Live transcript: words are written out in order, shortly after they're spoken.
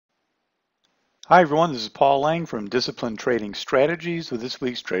Hi everyone, this is Paul Lange from Disciplined Trading Strategies with this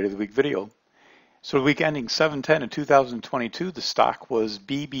week's Trade of the Week video. So the week ending 7/10 of 2022, the stock was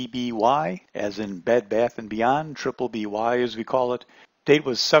BBBY, as in Bed Bath & Beyond, triple BY as we call it. Date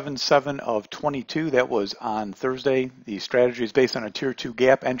was 7/7 of 22, that was on Thursday. The strategy is based on a Tier 2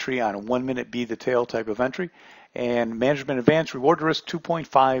 gap entry on a 1 minute be the tail type of entry, and management advance reward risk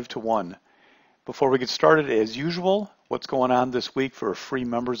 2.5 to 1. Before we get started, as usual, what's going on this week for free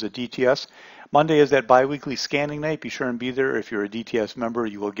members of DTS? Monday is that bi-weekly scanning night. Be sure and be there. If you're a DTS member,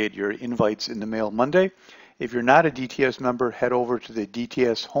 you will get your invites in the mail Monday. If you're not a DTS member, head over to the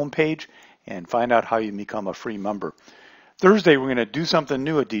DTS homepage and find out how you become a free member. Thursday, we're going to do something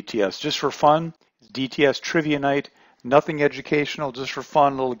new at DTS, just for fun. DTS trivia night, nothing educational, just for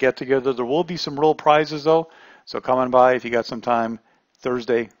fun, a little get-together. There will be some real prizes, though, so come on by if you got some time.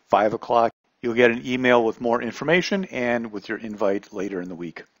 Thursday, 5 o'clock. You'll get an email with more information and with your invite later in the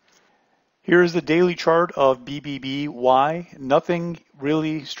week. Here is the daily chart of BBBY. Nothing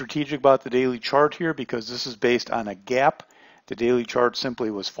really strategic about the daily chart here because this is based on a gap. The daily chart simply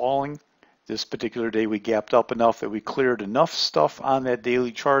was falling. This particular day we gapped up enough that we cleared enough stuff on that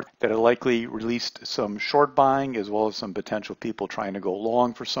daily chart that it likely released some short buying as well as some potential people trying to go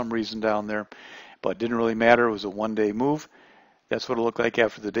long for some reason down there. But it didn't really matter. It was a one-day move. That's what it looked like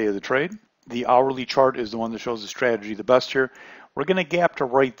after the day of the trade. The hourly chart is the one that shows the strategy the best here. We're going to gap to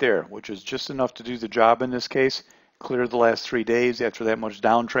right there, which is just enough to do the job in this case. Clear the last 3 days. After that much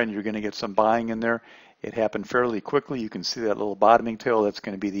downtrend, you're going to get some buying in there. It happened fairly quickly. You can see that little bottoming tail. That's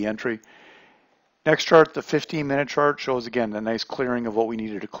going to be the entry. Next chart, the 15-minute chart, shows again a nice clearing of what we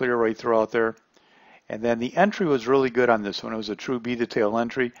needed to clear right throughout there. And then the entry was really good on this one. It was a true be the tail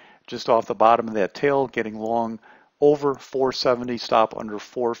entry, just off the bottom of that tail, getting long over 470, stop under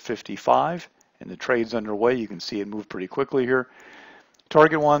 455, and the trade's underway. You can see it move pretty quickly here.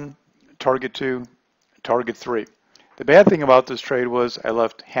 Target 1, target 2, target 3. The bad thing about this trade was I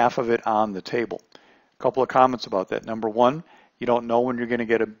left half of it on the table. A couple of comments about that. Number one, you don't know when you're going to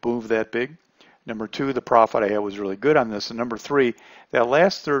get a move that big. Number two, the profit I had was really good on this. And number three, that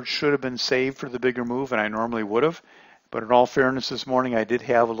last third should have been saved for the bigger move, and I normally would have. But in all fairness, this morning I did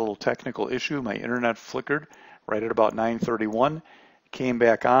have a little technical issue. My internet flickered right at about 9:31, came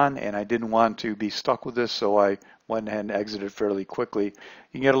back on, and I didn't want to be stuck with this, so I went ahead and exited fairly quickly. You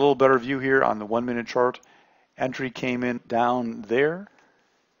can get a little better view here on the 1 minute chart. Entry came in down there.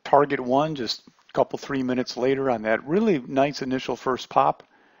 Target 1 just a couple 3 minutes later on that really nice initial first pop.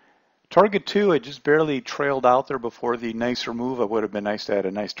 Target 2, I just barely trailed out there before the nicer move. It would have been nice to add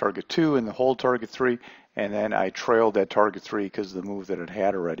a nice target 2 and the whole target 3, and then I trailed that target 3 because of the move that it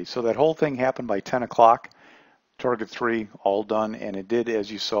had already. So that whole thing happened by 10 o'clock. Target 3 all done, and it did,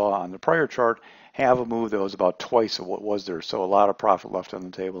 as you saw on the prior chart, have a move that was about twice of what was there. So a lot of profit left on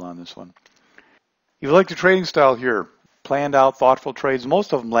the table on this one. If you like the trading style here, planned out, thoughtful trades,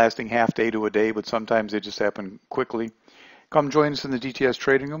 most of them lasting half day to a day, but sometimes they just happen quickly. Come join us in the DTS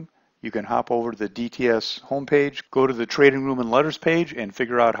Trading Room. You can hop over to the DTS homepage, go to the Trading Room and Letters page, and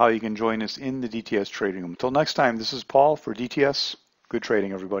figure out how you can join us in the DTS Trading Room. Until next time, this is Paul for DTS. Good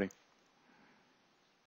trading, everybody.